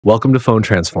Welcome to Phone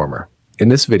Transformer. In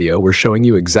this video, we're showing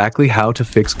you exactly how to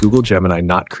fix Google Gemini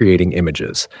not creating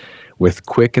images with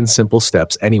quick and simple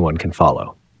steps anyone can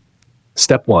follow.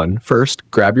 Step 1. First,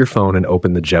 grab your phone and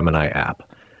open the Gemini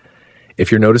app. If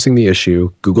you're noticing the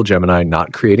issue, Google Gemini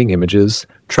not creating images,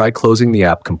 try closing the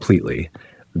app completely,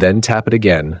 then tap it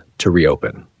again to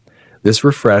reopen. This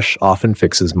refresh often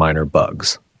fixes minor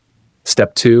bugs.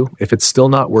 Step 2. If it's still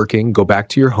not working, go back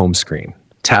to your home screen.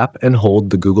 Tap and hold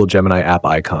the Google Gemini app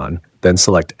icon, then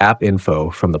select App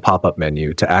Info from the pop-up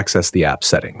menu to access the app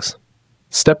settings.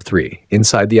 Step 3.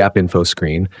 Inside the App Info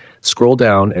screen, scroll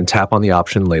down and tap on the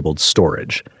option labeled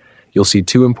Storage. You'll see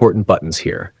two important buttons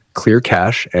here, Clear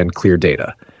Cache and Clear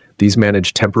Data. These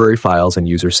manage temporary files and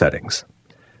user settings.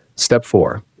 Step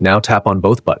 4. Now tap on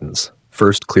both buttons.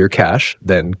 First Clear Cache,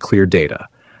 then Clear Data.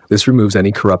 This removes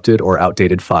any corrupted or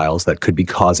outdated files that could be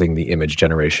causing the image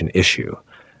generation issue.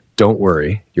 Don't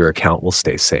worry, your account will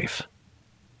stay safe.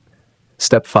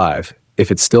 Step 5. If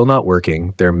it's still not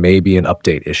working, there may be an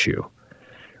update issue.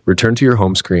 Return to your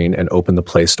home screen and open the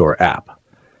Play Store app.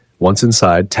 Once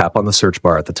inside, tap on the search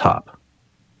bar at the top.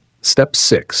 Step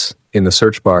 6. In the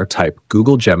search bar, type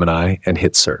Google Gemini and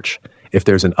hit search. If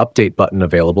there's an update button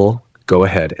available, go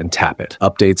ahead and tap it.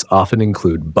 Updates often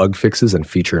include bug fixes and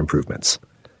feature improvements.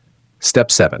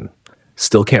 Step 7.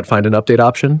 Still can't find an update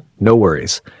option? No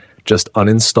worries. Just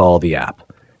uninstall the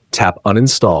app. Tap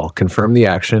Uninstall, confirm the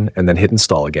action, and then hit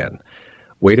Install again.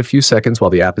 Wait a few seconds while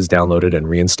the app is downloaded and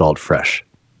reinstalled fresh.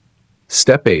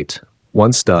 Step 8.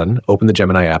 Once done, open the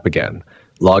Gemini app again.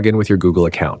 Log in with your Google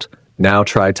account. Now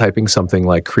try typing something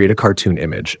like create a cartoon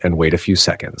image and wait a few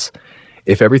seconds.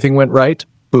 If everything went right,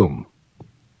 boom.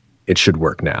 It should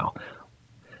work now.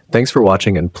 Thanks for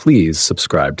watching and please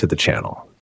subscribe to the channel.